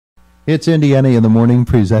It's Indiana in the Morning,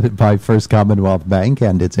 presented by First Commonwealth Bank,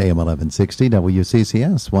 and it's AM 1160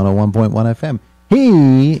 WCCS 101.1 FM.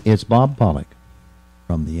 He is Bob Pollock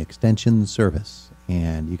from the Extension Service,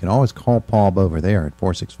 and you can always call Bob over there at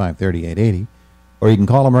 465-3880, or you can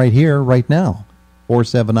call him right here, right now,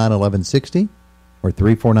 479-1160, or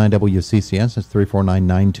 349-WCCS. That's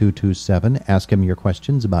 349-9227. Ask him your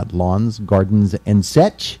questions about lawns, gardens, and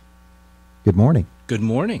such. Good morning. Good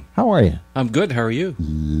morning. How are you? I'm good. How are you?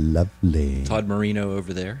 Lovely. Todd Marino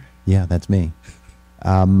over there. Yeah, that's me.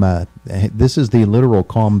 This is the literal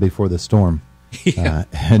calm before the storm. Yeah.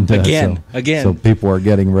 Again. So people are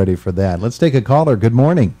getting ready for that. Let's take a caller. Good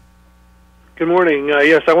morning. Good morning.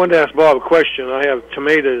 Yes, I wanted to ask Bob a question. I have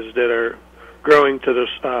tomatoes that are growing to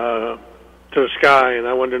the sky, and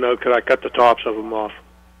I wanted to know, could I cut the tops of them off?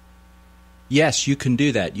 Yes, you can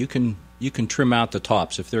do that. You can trim out the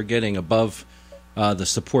tops if they're getting above the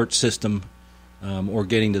support system, or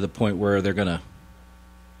getting to the point where they're gonna,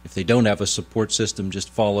 if they don't have a support system, just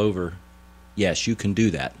fall over. Yes, you can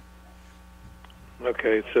do that.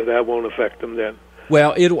 Okay, so that won't affect them then.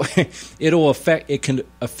 Well, it can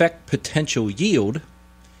affect potential yield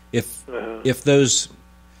if those,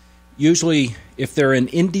 usually if they're an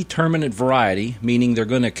indeterminate variety, meaning they're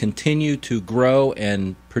going to continue to grow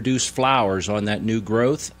and produce flowers on that new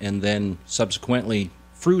growth and then subsequently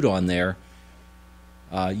fruit on there.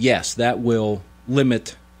 Yes, that will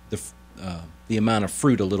limit the amount of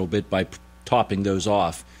fruit a little bit by topping those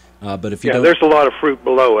off. But if you don't, there's a lot of fruit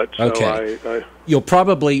below it. So okay, you'll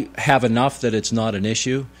probably have enough that it's not an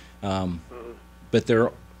issue. But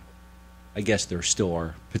I guess there still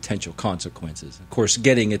are potential consequences. Of course,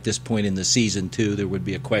 getting at this point in the season too, there would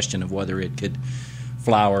be a question of whether it could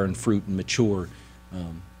flower and fruit and mature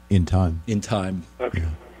in time. Okay. Yeah.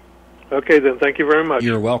 Okay, then. Thank you very much.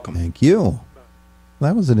 You're welcome. Thank you.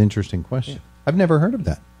 That was an interesting question. Yeah. I've never heard of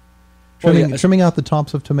that. Trimming out the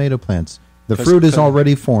tops of tomato plants. The fruit is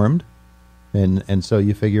already formed, and so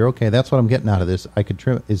you figure, okay, that's what I'm getting out of this. I could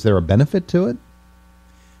trim. Is there a benefit to it?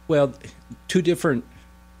 Well, two different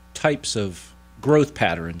types of growth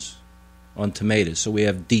patterns on tomatoes. So we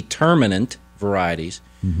have determinant varieties,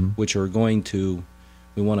 which are going to,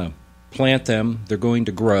 we want to plant them, they're going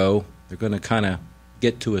to grow, they're going to kind of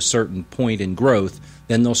get to a certain point in growth,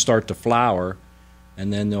 then they'll start to flower,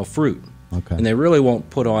 and then they'll fruit. Okay. And they really won't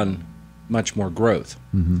put on much more growth.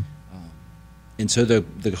 And so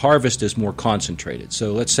the harvest is more concentrated.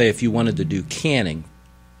 So let's say if you wanted to do canning,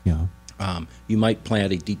 you might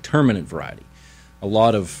plant a determinant variety. A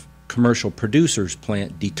lot of commercial producers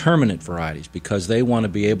plant determinant varieties because they want to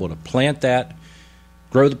be able to plant that,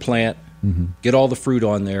 grow the plant, get all the fruit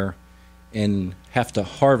on there, and have to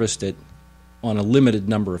harvest it on a limited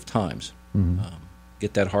number of times.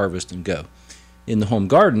 Get that harvest and go. In the home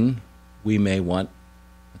garden, we may want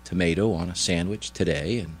a tomato on a sandwich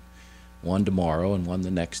today and one tomorrow and one the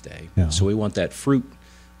next day. Yeah. So we want that fruit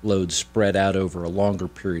load spread out over a longer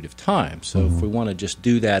period of time. So if we want to just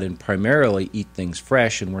do that and primarily eat things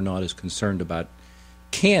fresh, and we're not as concerned about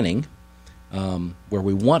canning, where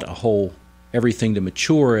we want everything to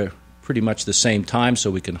mature at pretty much the same time so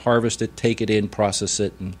we can harvest it, take it in, process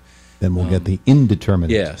it, and then we'll get the indeterminate.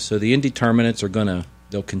 Yeah, so the indeterminates are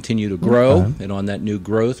they'll continue to grow, and on that new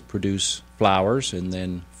growth produce flowers and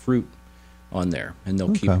then fruit on there, and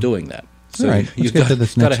they'll keep doing that. So you've got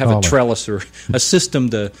to have a trellis or a system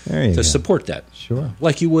to support that. Sure.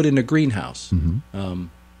 Like you would in a greenhouse.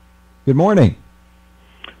 Good morning.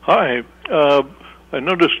 Hi. I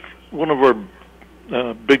noticed one of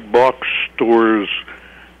our big box stores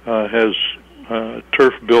has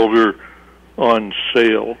Turf Builder on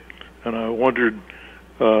sale, and I wondered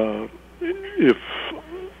if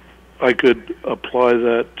I could apply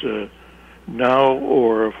that now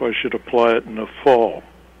or if I should apply it in the fall.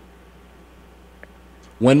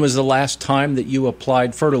 When was the last time that you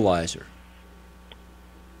applied fertilizer?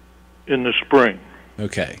 In the spring.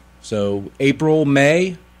 Okay. So April,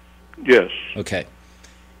 May? Yes. Okay.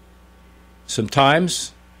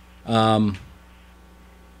 Sometimes, so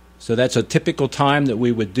that's a typical time that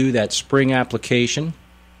we would do that spring application.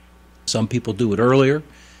 Some people do it earlier.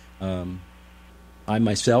 I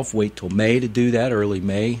myself wait till May to do that, early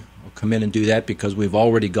May. I'll come in and do that because we've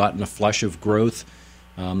already gotten a flush of growth.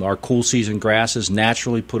 Our cool season grasses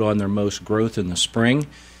naturally put on their most growth in the spring,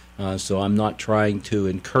 so I'm not trying to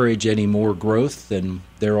encourage any more growth than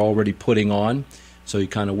they're already putting on. So you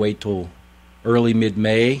kind of wait till early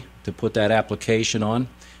mid-May to put that application on.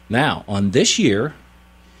 Now, on this year,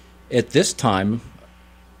 at this time,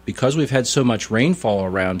 because we've had so much rainfall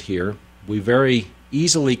around here, we very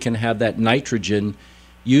easily can have that nitrogen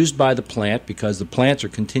used by the plant because the plants are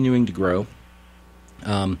continuing to grow.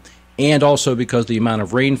 and also because the amount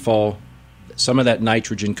of rainfall, some of that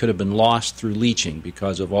nitrogen could have been lost through leaching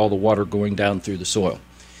because of all the water going down through the soil.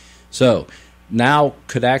 So now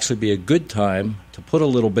could actually be a good time to put a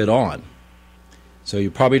little bit on. So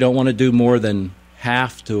you probably don't want to do more than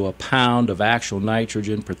half to a pound of actual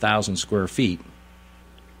nitrogen per 1,000 square feet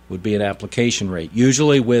would be an application rate.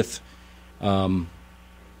 Usually with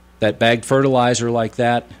that bagged fertilizer like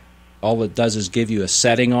that, all it does is give you a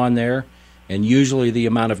setting on there, and usually the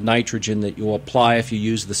amount of nitrogen that you'll apply if you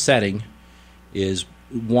use the setting is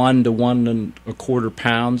 1 to 1.25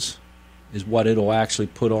 pounds is what it'll actually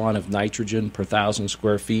put on of nitrogen per 1,000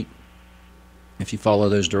 square feet if you follow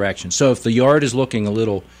those directions. So if the yard is looking a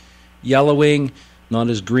little yellowing, not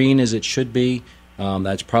as green as it should be,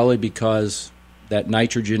 that's probably because that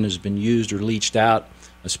nitrogen has been used or leached out,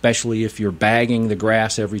 especially if you're bagging the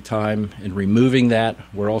grass every time and removing that.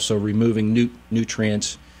 We're also removing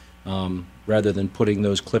nutrients rather than putting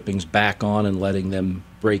those clippings back on and letting them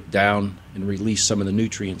break down and release some of the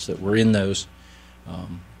nutrients that were in those.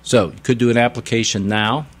 So you could do an application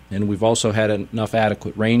now, and we've also had enough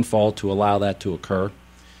adequate rainfall to allow that to occur.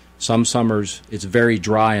 Some summers it's very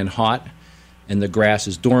dry and hot, and the grass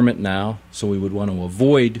is dormant now, so we would want to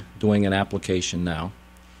avoid doing an application now.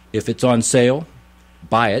 If it's on sale,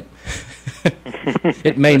 buy it.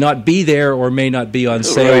 It may not be there or may not be on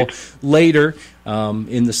sale later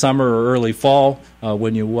in the summer or early fall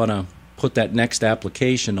when you want to put that next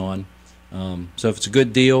application on. So if it's a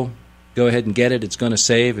good deal, go ahead and get it. It's going to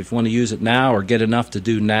save. If you want to use it now or get enough to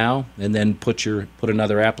do now and then put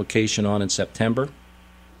another application on in September.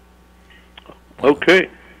 Okay.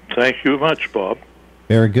 Thank you much, Bob.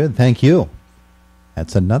 Very good. Thank you.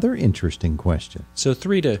 That's another interesting question. So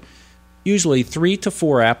usually 3 to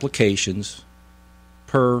 4 applications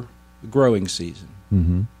per growing season.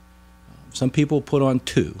 Mm-hmm. Some people put on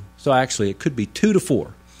 2. So actually it could be 2 to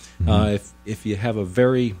 4. Mm-hmm. If you have a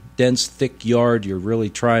very dense, thick yard, you're really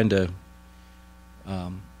trying to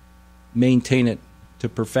maintain it to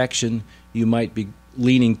perfection, you might be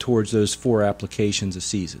leaning towards those 4 applications a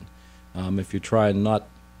season. If you're trying not,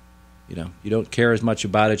 you don't care as much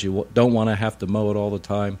about it, you don't want to have to mow it all the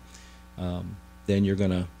time, then you're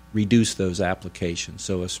going to reduce those applications.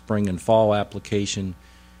 So a spring and fall application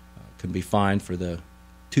can be fine for the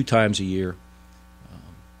 2 times a year.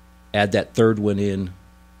 Add that third one in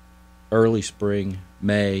early spring,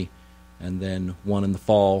 May, and then one in the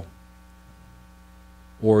fall.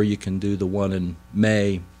 Or you can do the one in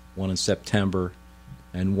May, one in September,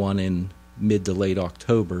 and one in mid to late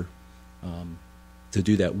October to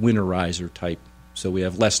do that winterizer type. So we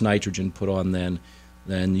have less nitrogen put on then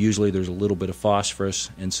usually there's a little bit of phosphorus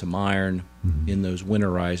and some iron in those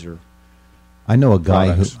winterizer. I know a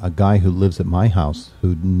guy who lives at my house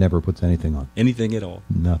who never puts anything on. Anything at all?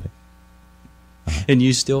 Nothing. And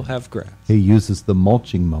you still have grass. He uses the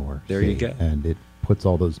mulching mower. There you go. And it puts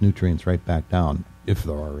all those nutrients right back down, if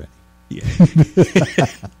there are any. Yeah.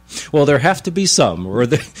 Well, there have to be some,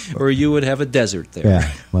 or you would have a desert there.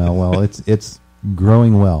 Yeah. Well, it's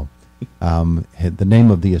growing well. The name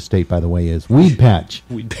of the estate, by the way, is Weed Patch.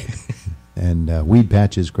 And Weed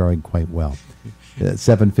Patch is growing quite well.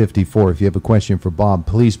 7:54. If you have a question for Bob,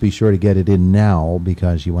 please be sure to get it in now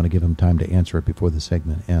because you want to give him time to answer it before the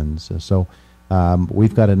segment ends. So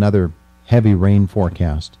we've got another heavy rain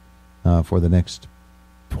forecast for the next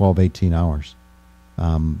 12, 18 hours.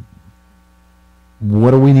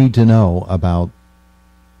 What do we need to know about,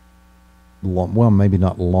 well, maybe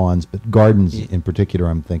not lawns, but gardens in particular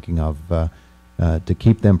I'm thinking of, to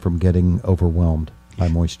keep them from getting overwhelmed by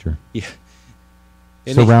moisture? Yeah.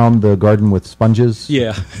 Surround the garden with sponges?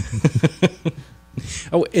 Yeah.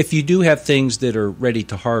 If you do have things that are ready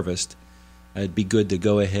to harvest, it'd be good to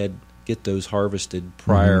go ahead, get those harvested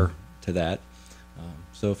prior to that.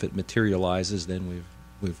 So if it materializes, then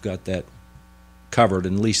we've got that covered,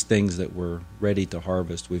 and at least things that were ready to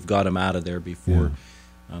harvest, we've got them out of there before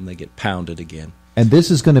they get pounded again. And this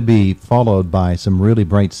is going to be followed by some really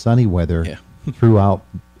bright sunny weather throughout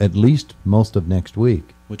at least most of next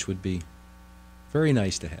week, which would be very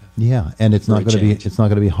nice to have. Yeah, and it's not going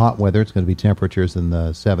to be hot weather. It's going to be temperatures in the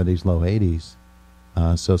 70s, low 80s.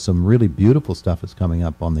 So some really beautiful stuff is coming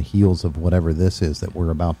up on the heels of whatever this is that we're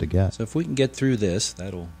about to get. So if we can get through this,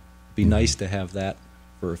 that'll be nice to have that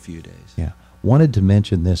for a few days. Yeah. Wanted to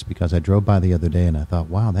mention this because I drove by the other day and I thought,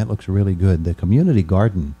 wow, that looks really good. The community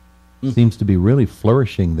garden seems to be really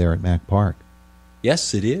flourishing there at Mack Park.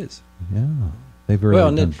 Yes, it is. Yeah. They've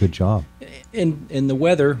really done a good job. And the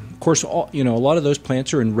weather, of course, a lot of those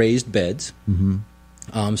plants are in raised beds.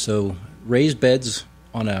 Mm-hmm. So raised beds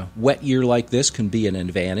on a wet year like this can be an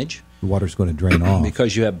advantage. The water's going to drain off.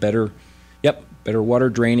 Because you have better better water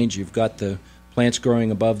drainage. You've got the plants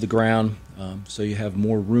growing above the ground, so you have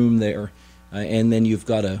more room there. And then you've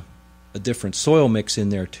got a different soil mix in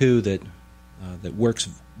there, too, that works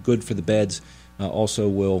good for the beds. Also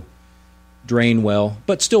will drain well,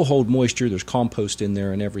 but still hold moisture. There's compost in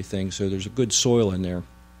there and everything, so there's a good soil in there.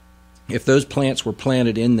 If those plants were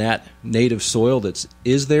planted in that native soil that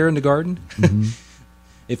is there in the garden,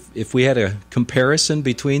 if we had a comparison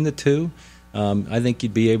between the two, I think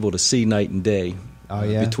you'd be able to see night and day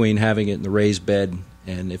between having it in the raised bed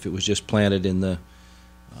and if it was just planted in the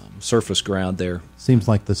surface ground there. Seems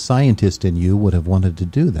like the scientist in you would have wanted to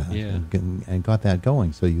do that and got that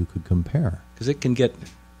going so you could compare. Because it can get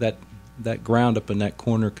that ground up in that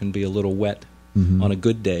corner can be a little wet on a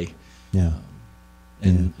good day. Yeah.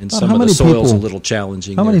 And some of the soil's a little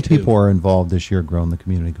challenging. How many people are involved this year growing the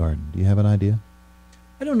community garden? Do you have an idea?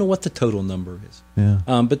 I don't know what the total number is.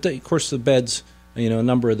 Yeah. But of course the beds, a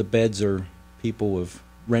number of the beds are people who have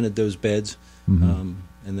rented those beds.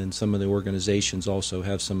 And then some of the organizations also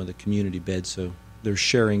have some of the community beds, so there's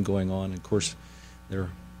sharing going on. Of course,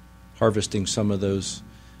 they're harvesting some of those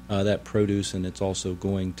that produce, and it's also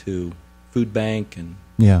going to food bank, and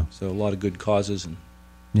so a lot of good causes and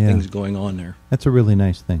things going on there. That's a really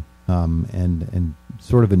nice thing, and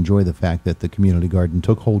sort of enjoy the fact that the community garden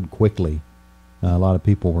took hold quickly. A lot of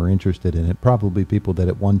people were interested in it, probably people that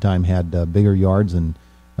at one time had bigger yards and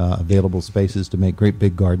available spaces to make great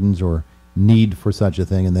big gardens or need for such a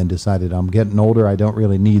thing, and then decided, I'm getting older, I don't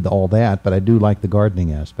really need all that, but I do like the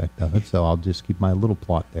gardening aspect of it, so I'll just keep my little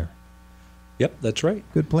plot there. Yep, that's right.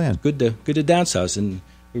 Good plan. Good to downsize. And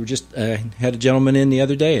we were just had a gentleman in the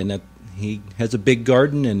other day, and that he has a big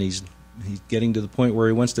garden, and he's getting to the point where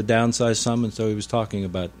he wants to downsize some, and so he was talking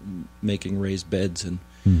about making raised beds and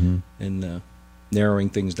narrowing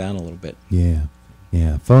things down a little bit.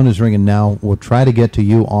 Yeah, phone is ringing now. We'll try to get to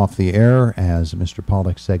you off the air as Mr.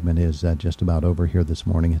 Pollock's segment is just about over here this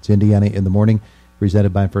morning. It's Indiana in the Morning,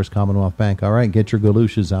 presented by First Commonwealth Bank. All right, get your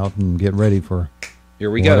galoshes out and get ready for here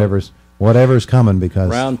we go. Whatever's coming, because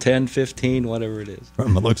round 10, 15, whatever it is.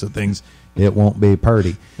 From the looks of things, it won't be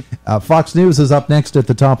party. Fox News is up next at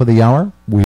the top of the hour.